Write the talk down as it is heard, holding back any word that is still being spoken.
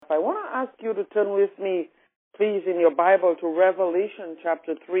I want to ask you to turn with me, please, in your Bible to Revelation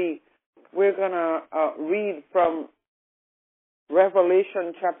chapter 3. We're going to read from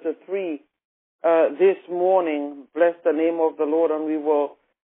Revelation chapter 3 this morning. Bless the name of the Lord. And we will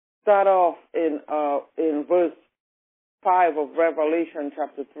start off in verse 5 of Revelation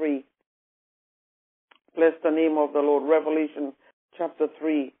chapter 3. Bless the name of the Lord. Revelation chapter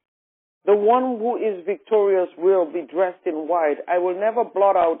 3. The one who is victorious will be dressed in white. I will never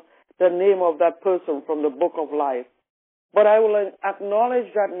blot out the name of that person from the book of life, but I will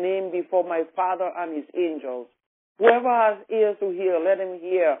acknowledge that name before my Father and his angels. Whoever has ears to hear, let him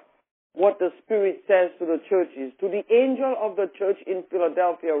hear what the Spirit says to the churches. To the angel of the church in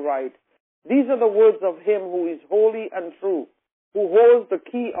Philadelphia write, these are the words of him who is holy and true, who holds the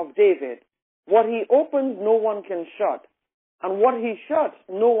key of David. What he opens, no one can shut, and what he shuts,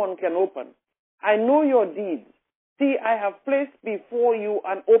 no one can open. I know your deeds. See, I have placed before you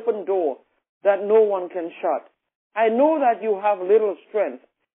an open door that no one can shut. I know that you have little strength,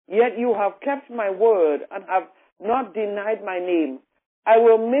 yet you have kept my word and have not denied my name. I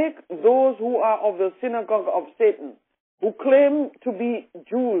will make those who are of the synagogue of Satan, who claim to be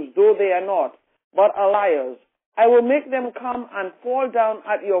Jews, though they are not, but are liars. I will make them come and fall down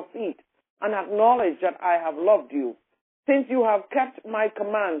at your feet and acknowledge that I have loved you. Since you have kept my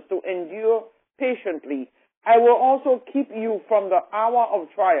commands to endure patiently, I will also keep you from the hour of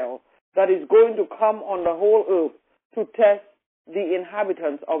trial that is going to come on the whole earth to test the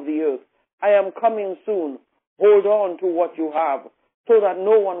inhabitants of the earth. I am coming soon. Hold on to what you have, so that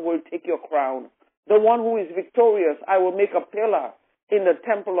no one will take your crown. The one who is victorious, I will make a pillar in the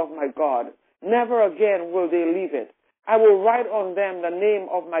temple of my God. Never again will they leave it. I will write on them the name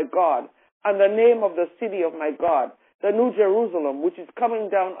of my God and the name of the city of my God, the New Jerusalem, which is coming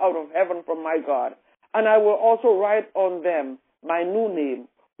down out of heaven from my God. And I will also write on them my new name.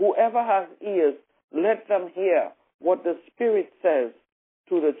 Whoever has ears, let them hear what the Spirit says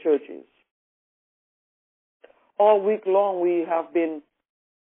to the churches. All week long we have been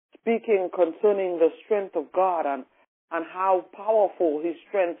speaking concerning the strength of God and how powerful his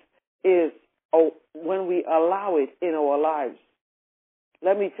strength is when we allow it in our lives.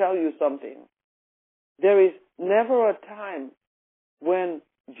 Let me tell you something. There is never a time when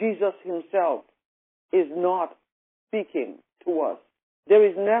Jesus himself is not speaking to us. There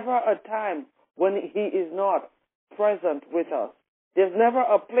is never a time when he is not present with us. There's never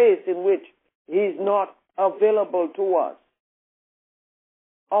a place in which he is not available to us.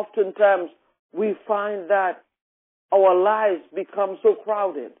 Oftentimes we find that our lives become so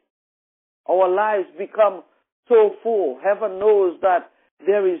crowded. Our lives become so full. Heaven knows that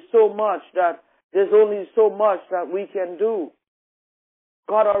there is so much that there's only so much that we can do.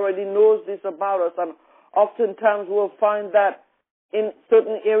 God already knows this about us, and oftentimes we'll find that in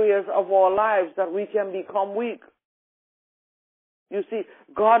certain areas of our lives that we can become weak. You see,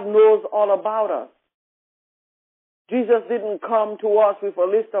 God knows all about us. Jesus didn't come to us with a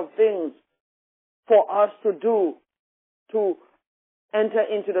list of things for us to do to enter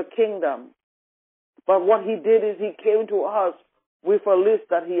into the kingdom. But what he did is he came to us with a list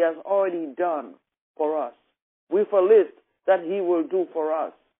that he has already done for us, with a list that he will do for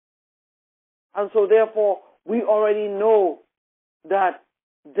us. And so therefore, we already know that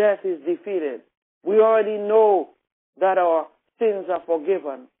death is defeated. We already know that our sins are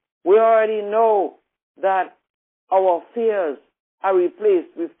forgiven. We already know that our fears are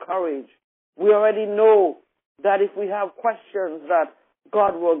replaced with courage. We already know that if we have questions, that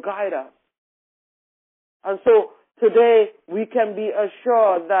God will guide us. And so today we can be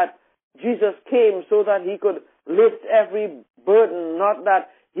assured that Jesus came so that he could lift every burden, not that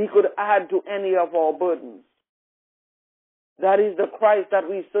he could add to any of our burdens. That is the Christ that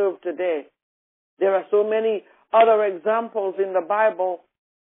we serve today. There are so many other examples in the Bible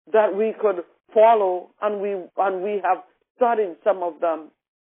that we could follow, and we have studied some of them.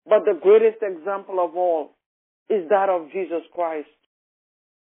 But the greatest example of all is that of Jesus Christ.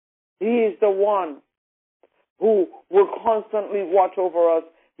 He is the one who will constantly watch over us.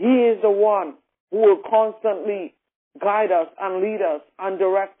 He is the one who will constantly guide us and lead us and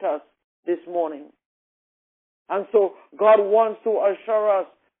direct us this morning. And so God wants to assure us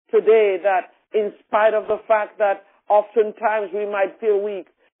today that in spite of the fact that oftentimes we might feel weak,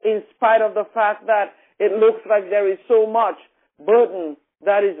 in spite of the fact that it looks like there is so much burden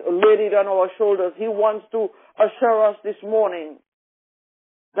that is laid on our shoulders, he wants to assure us this morning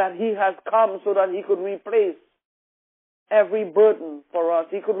that he has come so that he could replace every burden for us.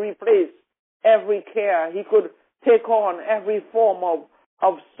 He could replace every care. He could take on every form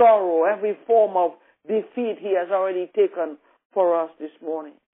of sorrow, every form of defeat he has already taken for us this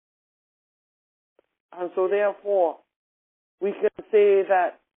morning. And so therefore, we can say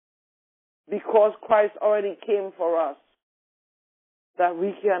that because Christ already came for us, that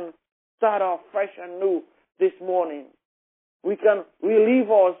we can start off fresh and new this morning. We can relieve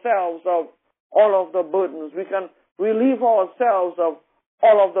ourselves of all of the burdens. We can relieve ourselves of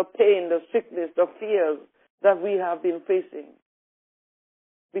all of the pain, the sickness, the fears that we have been facing.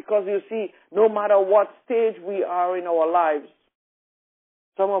 Because you see, no matter what stage we are in our lives,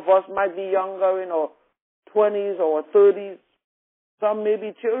 some of us might be younger in our 20s or 30s. Some may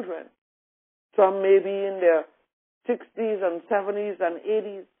be children. Some may be in their 60s and 70s and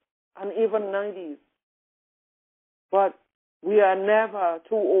 80s and even 90s. But we are never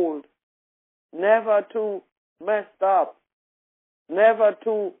too old, never too messed up, never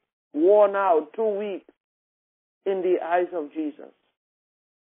too worn out, too weak in the eyes of Jesus.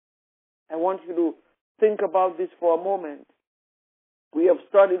 I want you to think about this for a moment. We have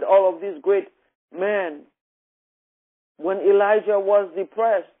studied all of these great men. When Elijah was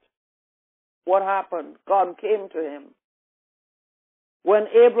depressed, what happened? God came to him. When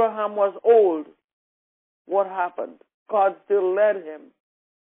Abraham was old, what happened? God still led him.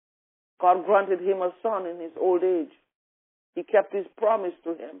 God granted him a son in his old age. He kept his promise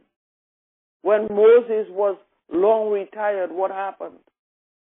to him. When Moses was long retired, what happened?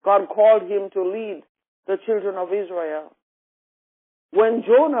 God called him to lead the children of Israel. When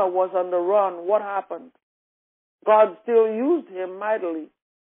Jonah was on the run, what happened? God still used him mightily.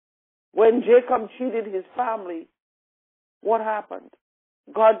 When Jacob cheated his family, what happened?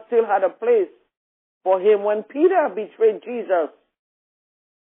 God still had a place for him. When Peter betrayed Jesus,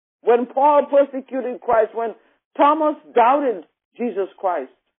 when Paul persecuted Christ, when Thomas doubted Jesus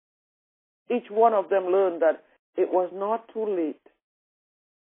Christ, each one of them learned that it was not too late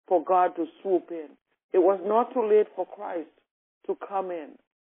for God to swoop in. It was not too late for Christ to come in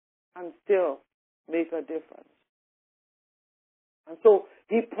and still make a difference. And so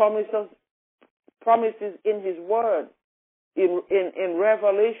he promises in his word, in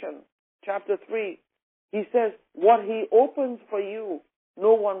Revelation chapter 3, he says, what he opens for you,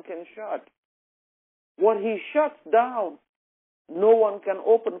 no one can shut. What he shuts down, no one can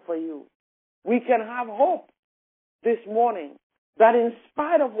open for you. We can have hope this morning that in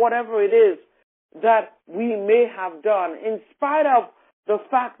spite of whatever it is that we may have done, in spite of the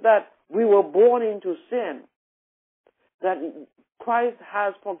fact that we were born into sin, that Christ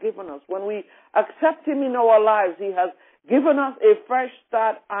has forgiven us. When we accept him in our lives, he has given us a fresh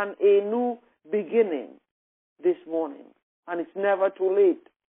start and a new beginning this morning. And it's never too late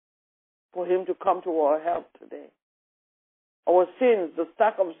for him to come to our help today. Our sins, the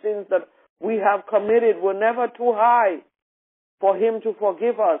stack of sins that we have committed, were never too high for him to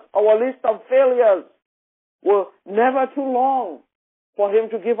forgive us. Our list of failures were never too long for him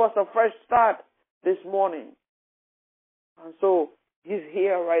to give us a fresh start this morning. And so he's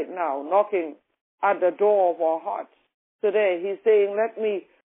here right now, knocking at the door of our hearts today. He's saying, let me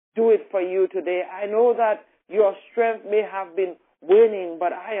do it for you today. I know that your strength may have been waning,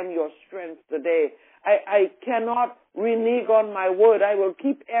 but I am your strength today. I cannot renege on my word. I will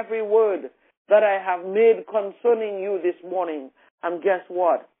keep every word that I have made concerning you this morning. And guess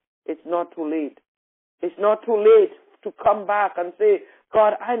what? It's not too late. It's not too late to come back and say,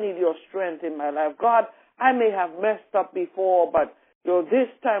 God, I need your strength in my life. God, I may have messed up before, but this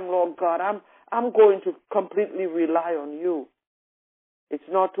time, Lord God, I'm going to completely rely on you. It's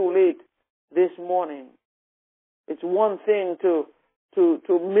not too late this morning. It's one thing to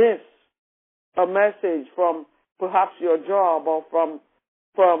miss a message from perhaps your job or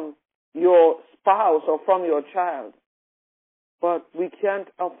from your spouse or from your child. But we can't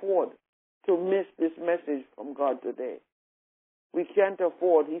afford to miss this message from God today. We can't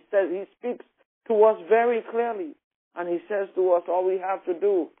afford. He says, he speaks to us very clearly. And he says to us, all we have to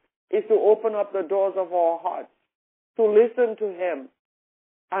do is to open up the doors of our hearts, to listen to him,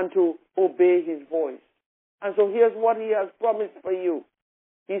 and to obey his voice. And so here's what he has promised for you.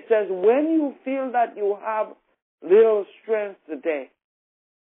 He says, when you feel that you have little strength today,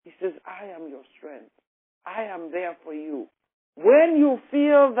 he says, I am your strength. I am there for you. When you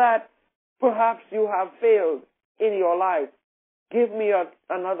feel that perhaps you have failed in your life, give me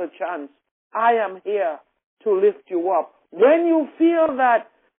another chance. I am here to lift you up. When you feel that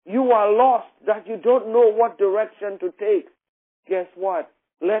you are lost, that you don't know what direction to take, guess what?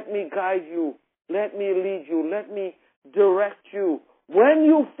 Let me guide you. Let me lead you. Let me direct you. When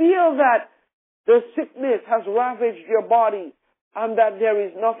you feel that the sickness has ravaged your body and that there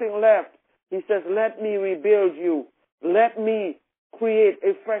is nothing left, he says, let me rebuild you. Let me create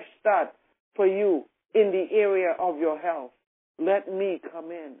a fresh start for you in the area of your health. Let me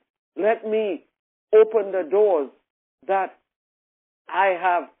come in. Let me open the doors that I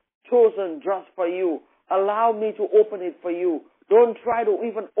have chosen just for you. Allow me to open it for you. Don't try to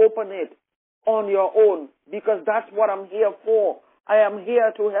even open it on your own, because that's what I'm here for. I am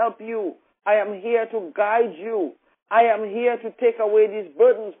here to help you. I am here to guide you. I am here to take away these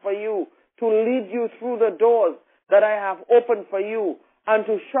burdens for you, to lead you through the doors that I have opened for you, and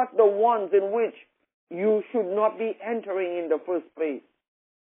to shut the ones in which you should not be entering in the first place.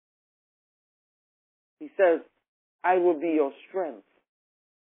 He says, I will be your strength.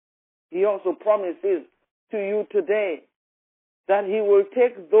 He also promises to you today that he will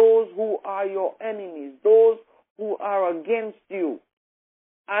take those who are your enemies, those who are against you,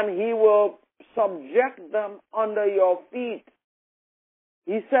 and he will subject them under your feet.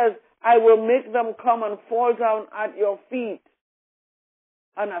 He says, I will make them come and fall down at your feet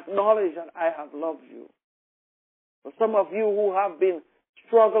and acknowledge that I have loved you. For some of you who have been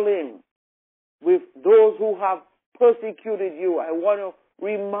struggling with those who have persecuted you, I want to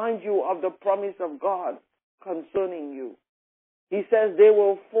remind you of the promise of God concerning you. He says they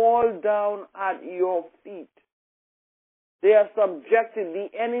will fall down at your feet. They are subjected. The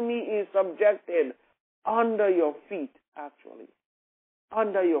enemy is subjected under your feet, actually.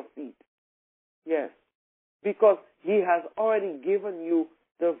 Under your feet. Yes. Because he has already given you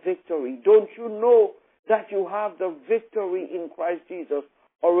the victory. Don't you know that you have the victory in Christ Jesus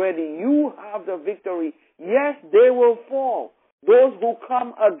already? You have the victory. Yes, they will fall. Those who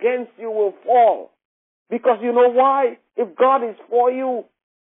come against you will fall. Because you know why? If God is for you,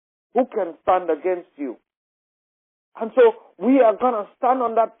 who can stand against you? And so we are going to stand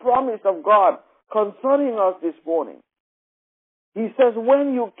on that promise of God concerning us this morning. He says,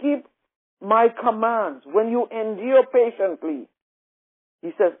 when you keep my commands, when you endure patiently,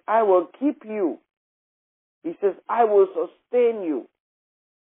 he says, I will keep you. He says, I will sustain you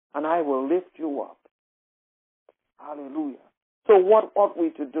and I will lift you up. Hallelujah. So what ought we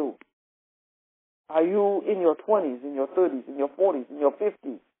to do? Are you in your 20s, in your 30s, in your 40s, in your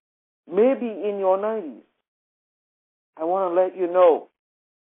 50s, maybe in your 90s? I want to let you know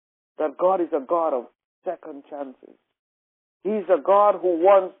that God is a God of second chances. He's a God who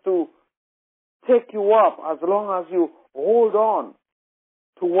wants to take you up as long as you hold on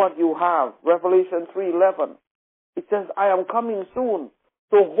to what you have. Revelation 3:11. It says, I am coming soon,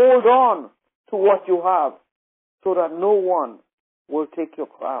 so hold on to what you have so that no one will take your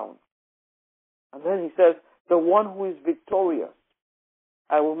crown. And then he says, the one who is victorious,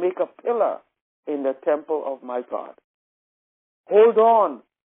 I will make a pillar in the temple of my God. Hold on,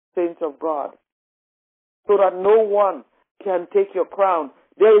 saints of God, so that no one can take your crown.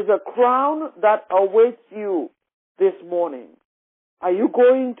 There is a crown that awaits you this morning. Are you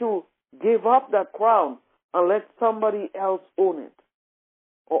going to give up that crown and let somebody else own it?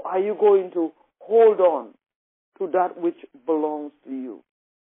 Or are you going to hold on to that which belongs to you?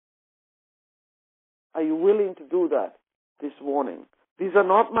 Are you willing to do that this morning? These are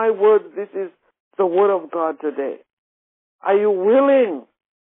not my words. This is the word of God today. Are you willing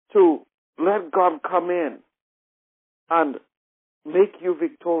to let God come in and make you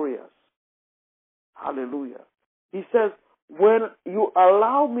victorious? Hallelujah. He says, when you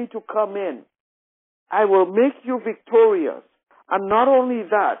allow me to come in, I will make you victorious. And not only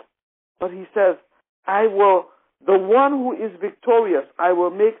that, but he says, the one who is victorious, I will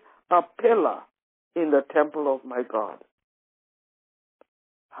make a pillar in the temple of my God.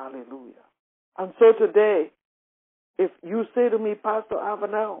 Hallelujah. And so today, if you say to me, Pastor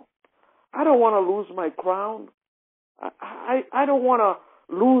Avenel, I don't want to lose my crown. I don't want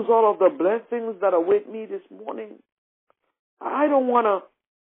to lose all of the blessings that await me this morning. I don't want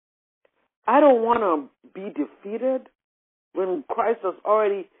to be defeated when Christ has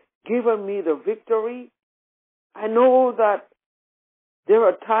already given me the victory. I know that there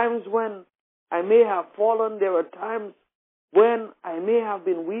are times when I may have fallen. There are times when I may have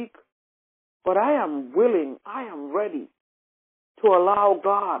been weak. But I am willing, I am ready to allow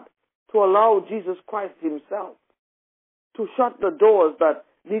God, to allow Jesus Christ himself to shut the doors that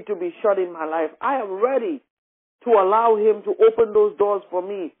need to be shut in my life. I am ready to allow him to open those doors for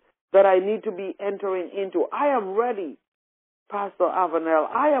me that I need to be entering into. I am ready, Pastor Avenel.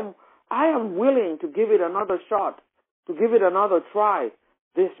 I am willing to give it another shot, to give it another try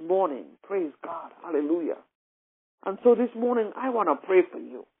this morning. Praise God. Hallelujah. And so this morning, I want to pray for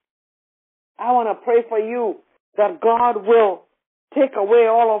you. I want to pray for you that God will take away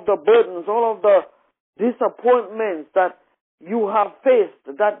all of the burdens, all of the disappointments that you have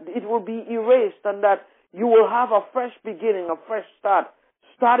faced, that it will be erased and that you will have a fresh beginning, a fresh start,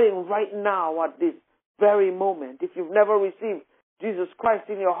 starting right now at this very moment. If you've never received Jesus Christ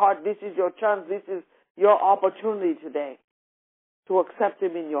in your heart, this is your chance. This is your opportunity today to accept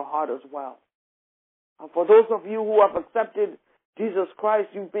Him in your heart as well. And for those of you who have accepted Jesus Christ,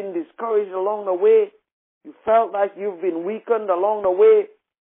 you've been discouraged along the way. You felt like you've been weakened along the way.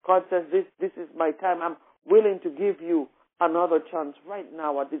 God says, this is my time. I'm willing to give you another chance right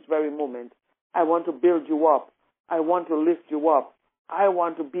now at this very moment. I want to build you up. I want to lift you up. I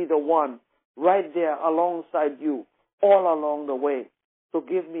want to be the one right there alongside you all along the way. So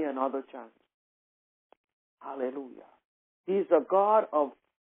give me another chance. Hallelujah. He's a God of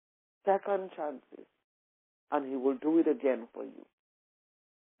second chances, and He will do it again for you.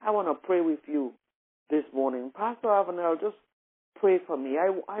 I want to pray with you this morning. Pastor Avenel, just pray for me.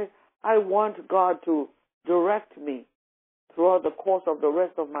 I want God to direct me throughout the course of the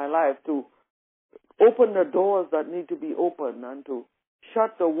rest of my life to open the doors that need to be opened and to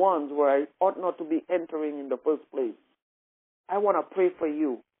shut the ones where I ought not to be entering in the first place. I want to pray for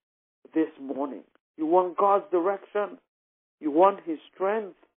you this morning. You want God's direction? You want His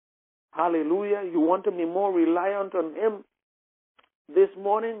strength? Hallelujah. You want to be more reliant on Him this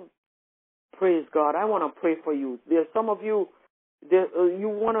morning? Praise God. I want to pray for you. There's some of you, you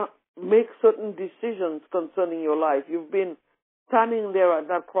want to make certain decisions concerning your life. You've been standing there at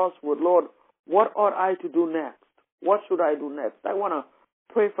that crossroad. Lord, what ought I to do next? What should I do next? I want to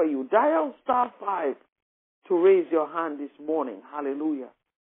pray for you. Dial *5 to raise your hand this morning. Hallelujah.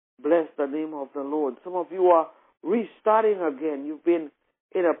 Bless the name of the Lord. Some of you are restarting again. You've been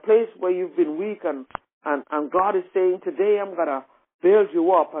in a place where you've been weak and God is saying, today I'm going to build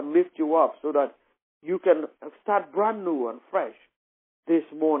you up and lift you up so that you can start brand new and fresh this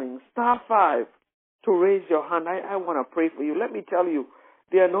morning. *5 to raise your hand. I want to pray for you. Let me tell you,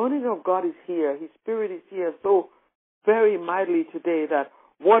 the anointing of God is here. His Spirit is here so very mightily today that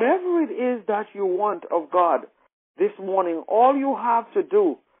whatever it is that you want of God this morning, all you have to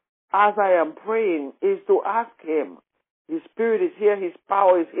do as I am praying is to ask Him. His Spirit is here. His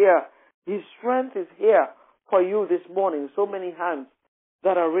power is here. His strength is here for you this morning. So many hands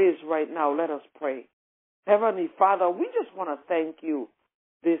that are raised right now. Let us pray. Heavenly Father, we just want to thank you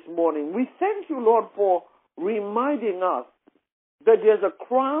this morning. We thank you, Lord, for reminding us that there's a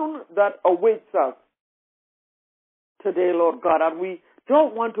crown that awaits us today, Lord God, and we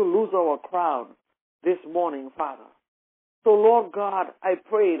don't want to lose our crown this morning, Father. So, Lord God, I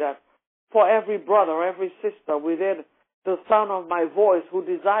pray that for every brother, every sister within the sound of my voice who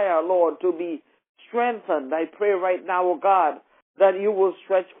desire, Lord, to be strengthened, I pray right now, O God, that you will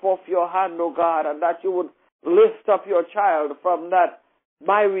stretch forth your hand, O God, and that you would lift up your child from that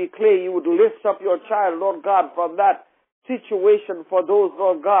miry clay. You would lift up your child, Lord God, from that situation for those,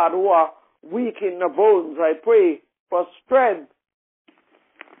 Lord God, who are weak in the bones. I pray for strength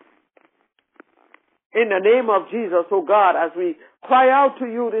in the name of Jesus, oh God, as we cry out to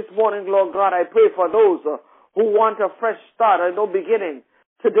you this morning, Lord God. I pray for those who want a fresh start and no beginning.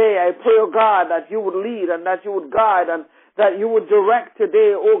 Today, I pray, oh God, that you would lead and that you would guide and that you would direct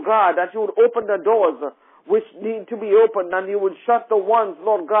today, oh God, that you would open the doors which need to be opened and you would shut the ones,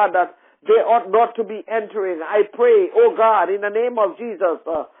 Lord God, that they ought not to be entering. I pray, oh God, in the name of Jesus,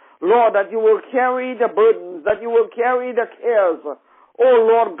 Lord, that you will carry the burdens, that you will carry the cares. Oh,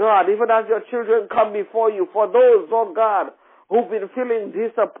 Lord God, even as your children come before you, for those, Lord God, who've been feeling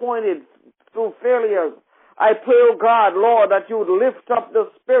disappointed through failures, I pray, oh God, Lord, that you would lift up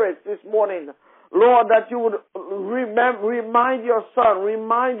the spirits this morning. Lord, that you would remind your son,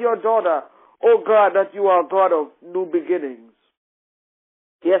 remind your daughter, oh God, that you are God of new beginnings.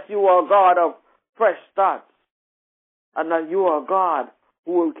 Yes, you are God of fresh starts, and that you are God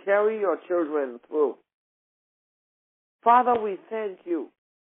who will carry your children through. Father, we thank you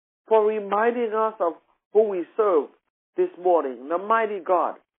for reminding us of who we serve this morning, the mighty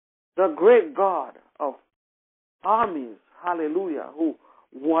God, the great God of armies, hallelujah, who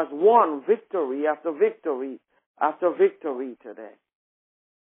was won victory after victory after victory today.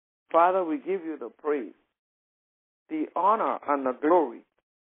 Father, we give you the praise, the honor, and the glory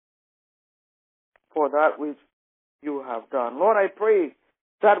for that which you have done. Lord, I pray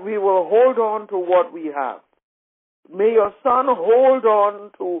that we will hold on to what we have. May your son hold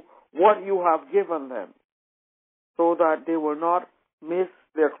on to what you have given them so that they will not miss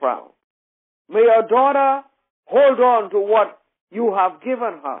their crown. May your daughter hold on to what you have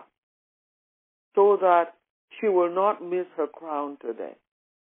given her so that she will not miss her crown today.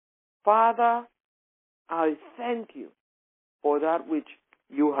 Father, I thank you for that which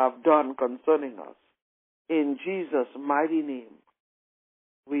you have done concerning us. In Jesus' mighty name,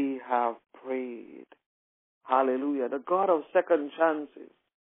 we have prayed. Hallelujah. The God of second chances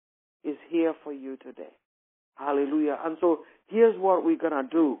is here for you today. Hallelujah. And so here's what we're going to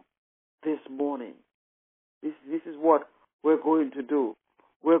do this morning. This is what we're going to do.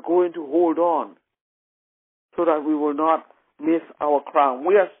 We're going to hold on so that we will not miss our crown.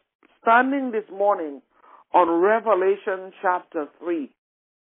 We are standing this morning on Revelation chapter 3,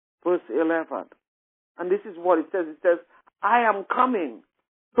 verse 11. And this is what it says. It says, I am coming,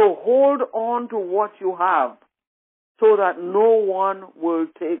 so hold on to what you have so that no one will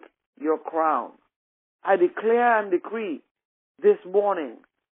take your crown. I declare and decree this morning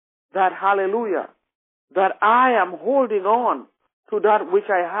that, hallelujah, that I am holding on to that which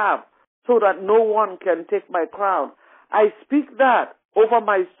I have so that no one can take my crown. I speak that over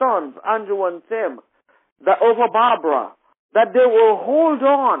my sons, Andrew and Tim, that over Barbara, that they will hold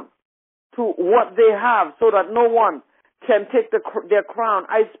on to what they have so that no one can take their crown.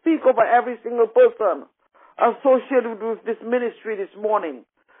 I speak over every single person associated with this ministry this morning,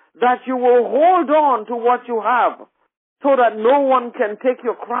 that you will hold on to what you have so that no one can take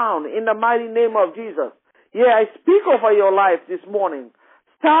your crown in the mighty name of Jesus. Yeah, I speak over your life this morning.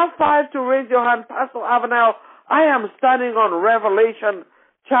 Star 5 to raise your hand. Pastor Avanel, I am standing on Revelation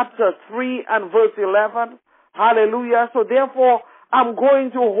chapter 3 and verse 11. Hallelujah. So therefore, I'm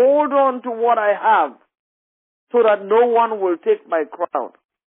going to hold on to what I have so that no one will take my crown.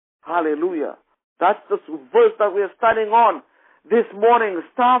 Hallelujah. That's the verse that we are standing on this morning.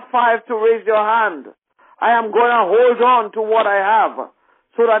 Star 5 to raise your hand. I am going to hold on to what I have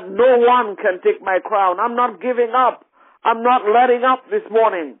so that no one can take my crown. I'm not giving up. I'm not letting up this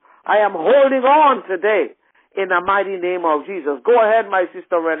morning. I am holding on today in the mighty name of Jesus. Go ahead, my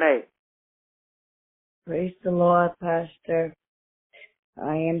sister Renee. Praise the Lord, Pastor.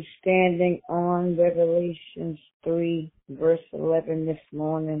 I am standing on Revelation 3, verse 11 this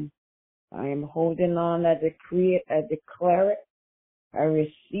morning. I am holding on. I decree it. I declare it. I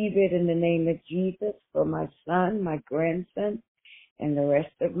receive it in the name of Jesus for my son, my grandson, and the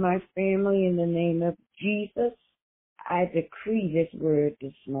rest of my family in the name of Jesus. I decree this word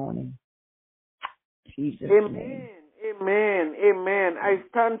this morning. Jesus' Amen. name. Amen. Amen. I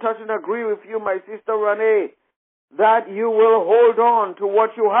stand, touch, and agree with you, my sister Renee, that you will hold on to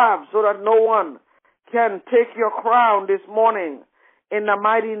what you have so that no one can take your crown this morning in the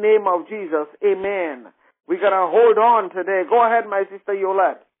mighty name of Jesus. Amen. We're going to hold on today. Go ahead, my sister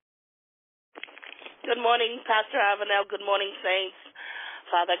Yolette. Good morning, Pastor Avanel. Good morning, saints.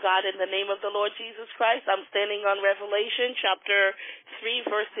 Father God, in the name of the Lord Jesus Christ, I'm standing on Revelation chapter 3,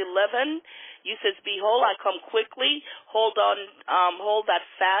 verse 11. You says, behold, I come quickly. Hold on, hold that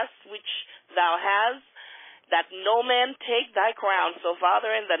fast which thou hast, that no man take thy crown. So,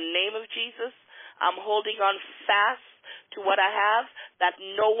 Father, in the name of Jesus, I'm holding on fast to what I have, that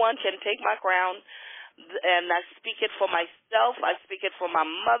no one can take my crown. And I speak it for myself. I speak it for my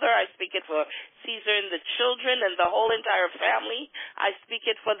mother. I speak it for Caesar and the children and the whole entire family. I speak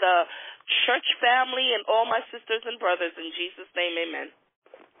it for the church family and all my sisters and brothers. In Jesus' name, amen.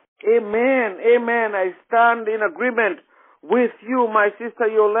 Amen. Amen. I stand in agreement with you, my sister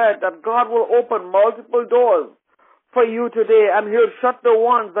Yolette, that God will open multiple doors for you today, and He'll shut the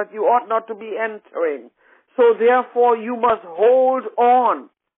ones that you ought not to be entering. So therefore, you must hold on,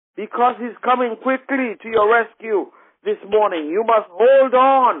 because He's coming quickly to your rescue this morning. You must hold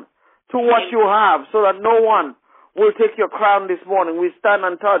on to what you have so that no one will take your crown this morning. We stand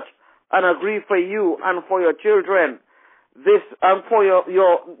and touch and agree for you and for your children, this and for your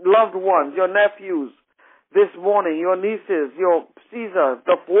loved ones, your nephews this morning, your nieces, your Caesar,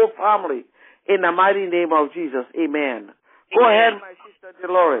 the whole family, in the mighty name of Jesus. Amen. Go ahead, my sister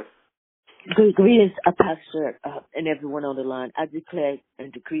Dolores. Greetings, Pastor, and everyone on the line. I declare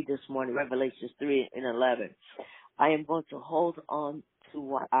and decree this morning, Revelation 3 and 11. I am going to hold on to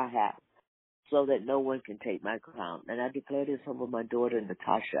what I have so that no one can take my crown. And I declare this over my daughter,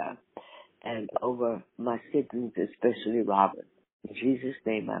 Natasha, and over my siblings, especially Robert. In Jesus'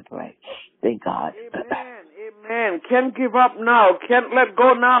 name I pray. Thank God. Amen. Amen. Can't give up now. Can't let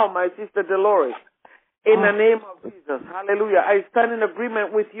go now, my sister Dolores. In the name of Jesus. Hallelujah. I stand in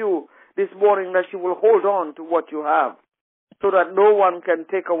agreement with you this morning that you will hold on to what you have so that no one can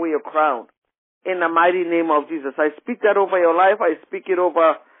take away your crown. In the mighty name of Jesus. I speak that over your life. I speak it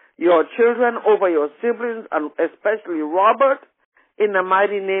over your children, over your siblings, and especially Robert, in the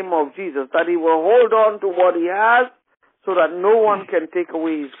mighty name of Jesus, that he will hold on to what he has so that no one can take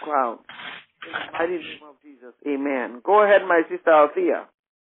away his crown. In the mighty name of Jesus. Amen. Go ahead, my sister Althea.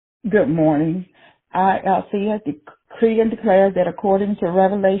 Good morning. I, Althea, decree and declare that according to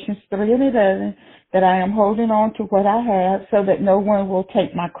Revelations 3 and 11, that I am holding on to what I have so that no one will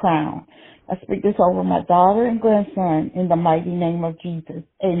take my crown. I speak this over my daughter and grandson in the mighty name of Jesus.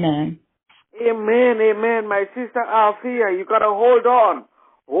 Amen. Amen, amen. My sister Althea, you got to hold on.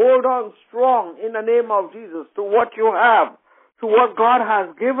 Hold on strong in the name of Jesus to what you have, to what God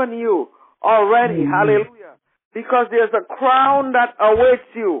has given you already. Hallelujah. Because there's a crown that awaits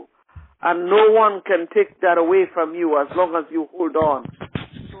you, and no one can take that away from you as long as you hold on.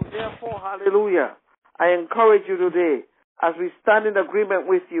 So therefore, hallelujah, I encourage you today, as we stand in agreement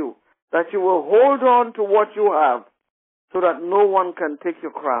with you, that you will hold on to what you have so that no one can take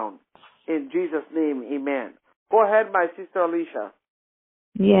your crown. In Jesus' name, amen. Go ahead, my sister Alicia.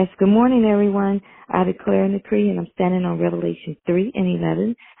 Yes, good morning, everyone. I declare and decree, and I'm standing on Revelation 3 and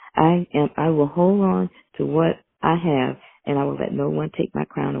 11. I will hold on to what I have, and I will let no one take my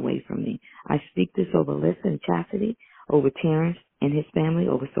crown away from me. I speak this over Lissa and Chastity, over Terrence and his family,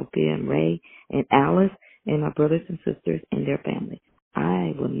 over Sophia and Ray and Alice, and my brothers and sisters and their family.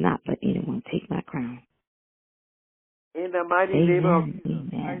 I will not let anyone take my crown. In the mighty name of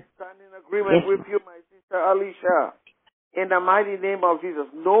Jesus, I stand in agreement with you, my sister Alicia. In the mighty name of Jesus,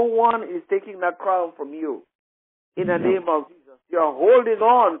 no one is taking that crown from you. In the name of Jesus, you are holding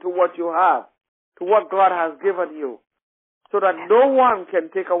on to what you have, to what God has given you, so that no one can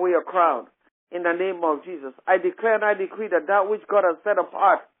take away your crown. In the name of Jesus, I declare and I decree that which God has set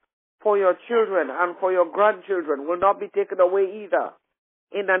apart for your children and for your grandchildren will not be taken away either.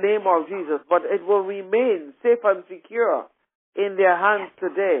 In the name of Jesus, but it will remain safe and secure in their hands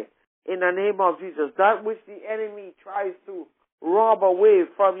today. In the name of Jesus, that which the enemy tries to rob away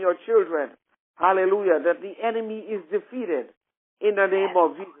from your children, hallelujah, that the enemy is defeated in the name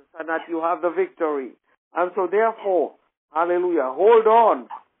of Jesus and that you have the victory. And so therefore, hallelujah, hold on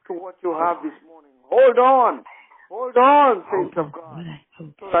to what you have this morning. Hold on, saints of God,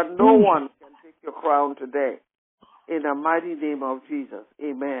 so that no one can take your crown today. In the mighty name of Jesus,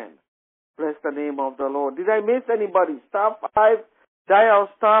 amen. Bless the name of the Lord. Did I miss anybody? Star 5. Dial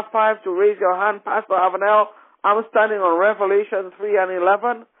star 5 to raise your hand. Pastor Avanel, I'm standing on Revelation 3 and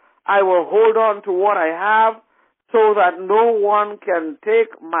 11. I will hold on to what I have so that no one can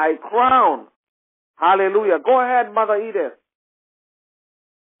take my crown. Hallelujah. Go ahead, Mother Edith.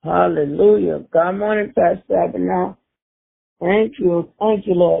 Hallelujah. Good morning, Pastor Avanel. Thank you,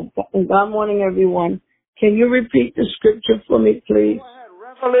 Lord. Good morning, everyone. Can you repeat the scripture for me, please? Go ahead.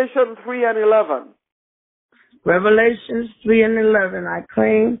 Revelation 3 and 11. Revelations 3 and 11. I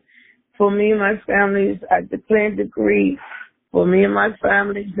claim for me and my families, I declare and decree for me and my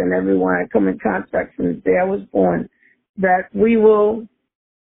families and everyone I come in contact from the day I was born, that we will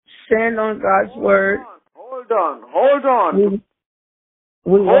stand on God's word. Hold on.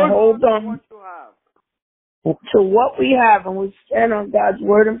 We will hold on to what you have. To what we have, and we stand on God's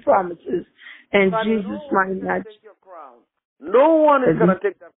word and promises. And Jesus' mighty name. No one is going to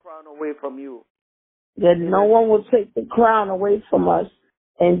take that crown away from you. That no one will take the crown away from us.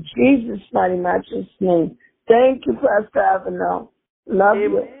 In Jesus' mighty matchless name. Thank you, Pastor Avanel. Love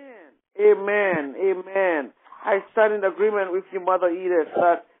you. Amen. I stand in agreement with you, Mother Edith,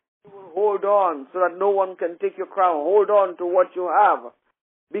 that you will hold on so that no one can take your crown. Hold on to what you have,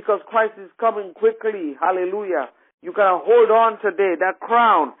 because Christ is coming quickly. Hallelujah. You got to hold on today. That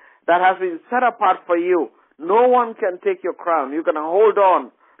crown that has been set apart for you, no one can take your crown. You're going to hold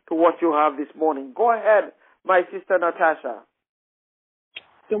on to what you have this morning. Go ahead, my sister Natasha.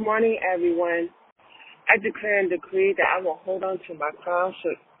 Good morning, everyone. I declare and decree that I will hold on to my crown.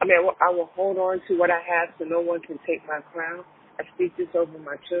 I will hold on to what I have so no one can take my crown. I speak this over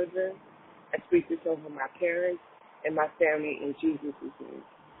my children. I speak this over my parents and my family in Jesus' name.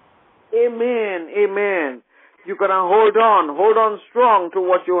 Amen. You're going to hold on strong to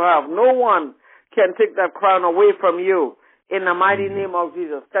what you have. No one can take that crown away from you in the mighty name of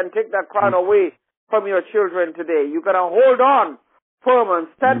Jesus. Can take that crown away from your children today. You're going to hold on firm and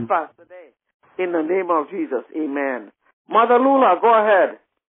steadfast today in the name of Jesus. Amen. Mother Lula, go ahead.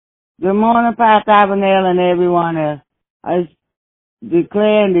 Good morning, Pastor Avanel and everyone else. I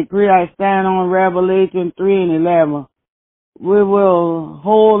declare and decree I stand on Revelation 3 and 11. We will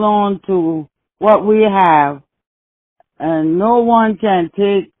hold on to what we have, and no one can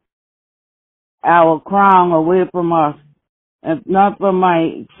take our crown away from us. If not for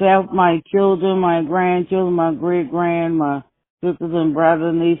myself, my children, my grandchildren, my great-grand, my sisters and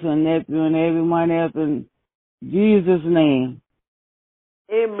brothers, niece and nephew, and everyone else in Jesus' name.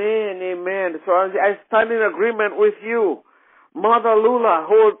 Amen. So I stand in agreement with you, Mother Lula,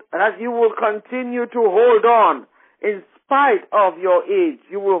 that you will continue to hold on in spite of your age.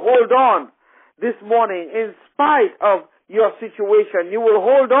 You will hold on this morning in spite of your situation. You will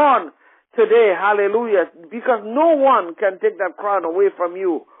hold on today, hallelujah, because no one can take that crown away from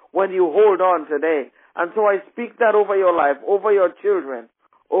you when you hold on today. And so I speak that over your life, over your children,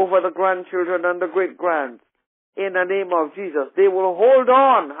 over the grandchildren and the great-grands. In the name of Jesus, they will hold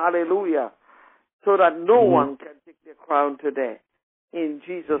on, hallelujah, so that no one can take their crown today. In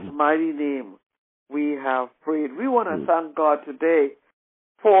Jesus' mighty name, we have prayed. We want to thank God today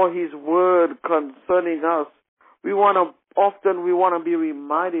for His word concerning us. We want to be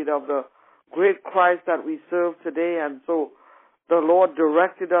reminded of the great Christ that we serve today. And so the Lord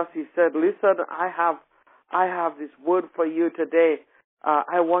directed us. He said, listen, I have this word for you today.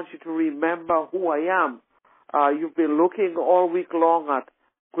 I want you to remember who I am. You've been looking all week long at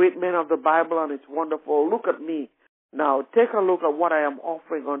great men of the Bible, and it's wonderful. Look at me. Now, take a look at what I am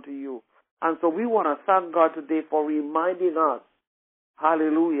offering unto you. And so we want to thank God today for reminding us,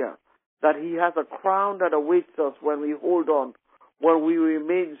 hallelujah, that He has a crown that awaits us when we hold on, when we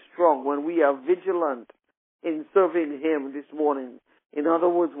remain strong, when we are vigilant in serving Him this morning. In other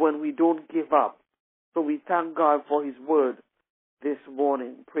words, when we don't give up. So we thank God for His word this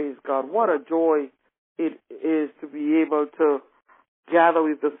morning. Praise God. What a joy it is to be able to gather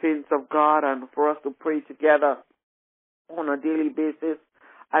with the saints of God and for us to pray together on a daily basis.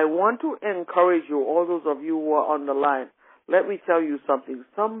 I want to encourage you, all those of you who are on the line, let me tell you something.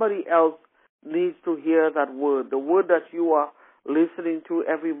 Somebody else needs to hear that word, the word that you are listening to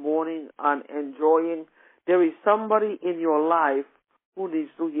every morning and enjoying. There is somebody in your life who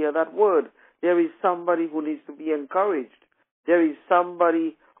needs to hear that word. There is somebody who needs to be encouraged. There is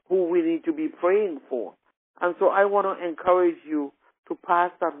somebody who we need to be praying for. And so I want to encourage you to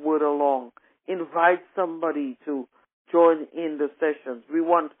pass that word along. Invite somebody to join in the sessions. We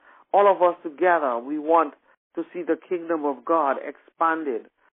want all of us together. We want to see the kingdom of God expanded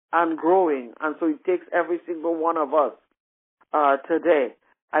and growing. And so it takes every single one of us today.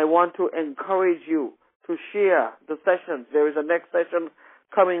 I want to encourage you to share the sessions. There is a next session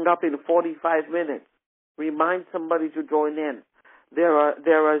coming up in 45 minutes. Remind somebody to join in. There are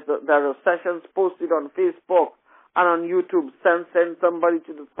sessions posted on Facebook and on YouTube. Send somebody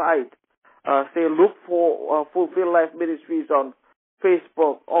to the site. Say, look for Fulfill Life Ministries on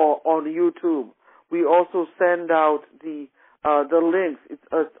Facebook or on YouTube. We also send out the links.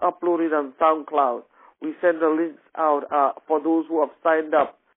 It's uploaded on SoundCloud. We send the links out for those who have signed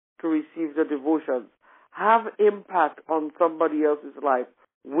up to receive the devotions. Have impact on somebody else's life.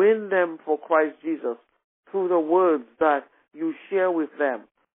 Win them for Christ Jesus through the words that you share with them,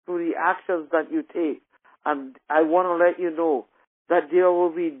 through the actions that you take. And I want to let you know that there will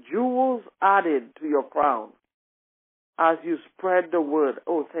be jewels added to your crown as you spread the word.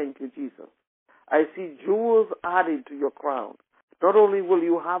 Oh, thank you, Jesus. I see jewels added to your crown. Not only will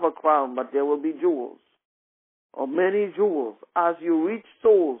you have a crown, but there will be jewels, or many jewels, as you reach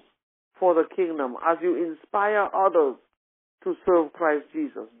souls for the kingdom, as you inspire others to serve Christ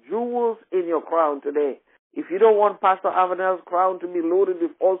Jesus. Jewels in your crown today. If you don't want Pastor Avanel's crown to be loaded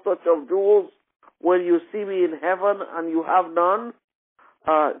with all sorts of jewels, when you see me in heaven and you have none,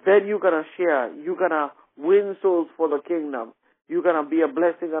 then you're going to share. You're going to win souls for the kingdom. You're going to be a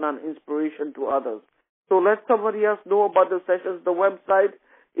blessing and an inspiration to others. So let somebody else know about the sessions. The website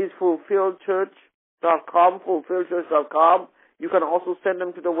is fulfilledchurch.com, fulfilledchurch.com. You can also send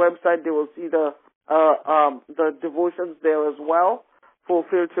them to the website. They will see the devotions there as well,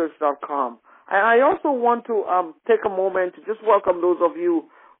 fulfilledchurch.com. I also want to take a moment to just welcome those of you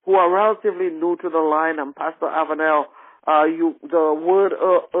who are relatively new to the line. And Pastor Avanel, the word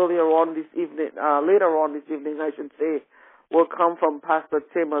later on this evening, I should say, will come from Pastor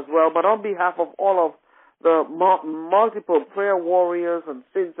Tim as well. But on behalf of all of the multiple prayer warriors and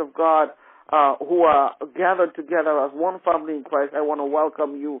saints of God who are gathered together as one family in Christ, I want to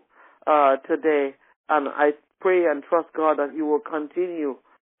welcome you today. And I pray and trust God that you will continue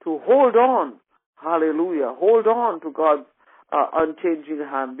to hold on, hallelujah, hold on to God's unchanging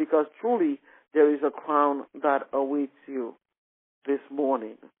hand, because truly there is a crown that awaits you this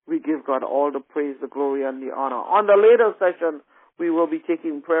morning. We give God all the praise, the glory, and the honor. On the later session, we will be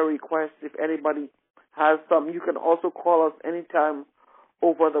taking prayer requests. If anybody has some, you can also call us anytime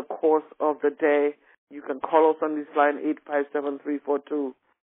over the course of the day. You can call us on this line,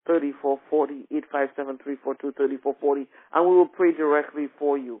 857-342-3440, 857-342-3440, and we will pray directly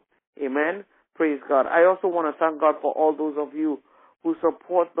for you. Amen. Praise God. I also want to thank God for all those of you who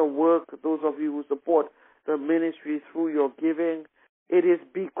support the work, those of you who support the ministry through your giving. It is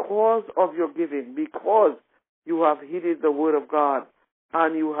because of your giving, because you have heeded the word of God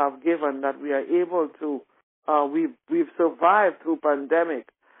and you have given, that we are able to, we've survived through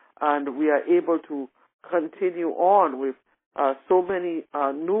pandemic, and we are able to continue on with so many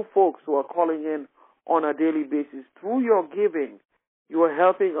new folks who are calling in on a daily basis. Through your giving, you are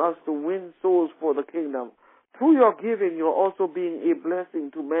helping us to win souls for the kingdom. through your giving, you're also being a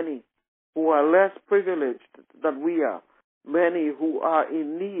blessing to many who are less privileged than we are, many who are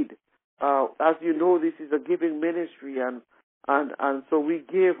in need. As you know, this is a giving ministry, and so we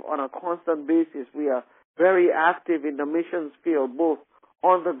give on a constant basis. We are very active in the missions field, both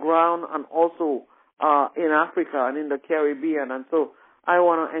on the ground and also in Africa and in the Caribbean. And so I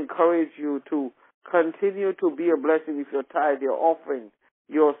want to encourage you to continue to be a blessing with your tithe, your offering,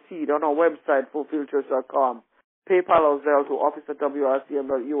 your seed on our website, fulfilledchurch.com, PayPal or Zelle to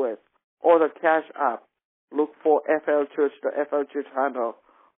office@wrcm.us, or the Cash App. Look for FL Church, the FL Church handle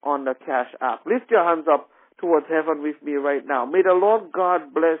on the Cash App. Lift your hands up towards heaven with me right now. May the Lord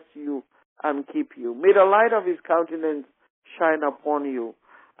God bless you and keep you. May the light of his countenance shine upon you,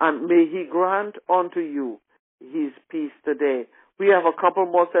 and may he grant unto you his peace today. We have a couple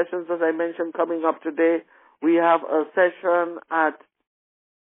more sessions, as I mentioned, coming up today. We have a session at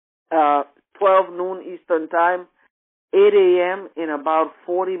 12 noon Eastern Time, 8 a.m. in about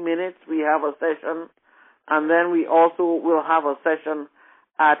 40 minutes. We have a session, and then we also will have a session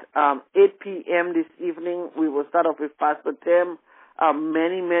at 8 p.m. this evening. We will start off with Pastor Tim.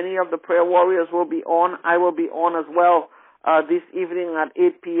 Many of the prayer warriors will be on. I will be on as well this evening at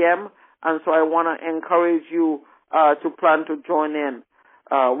 8 p.m., and so I want to encourage you to plan to join in.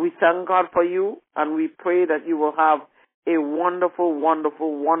 We thank God for you, and we pray that you will have a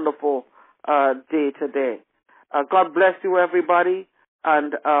wonderful day today. God bless you, everybody,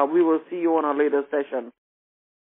 and we will see you on a later session.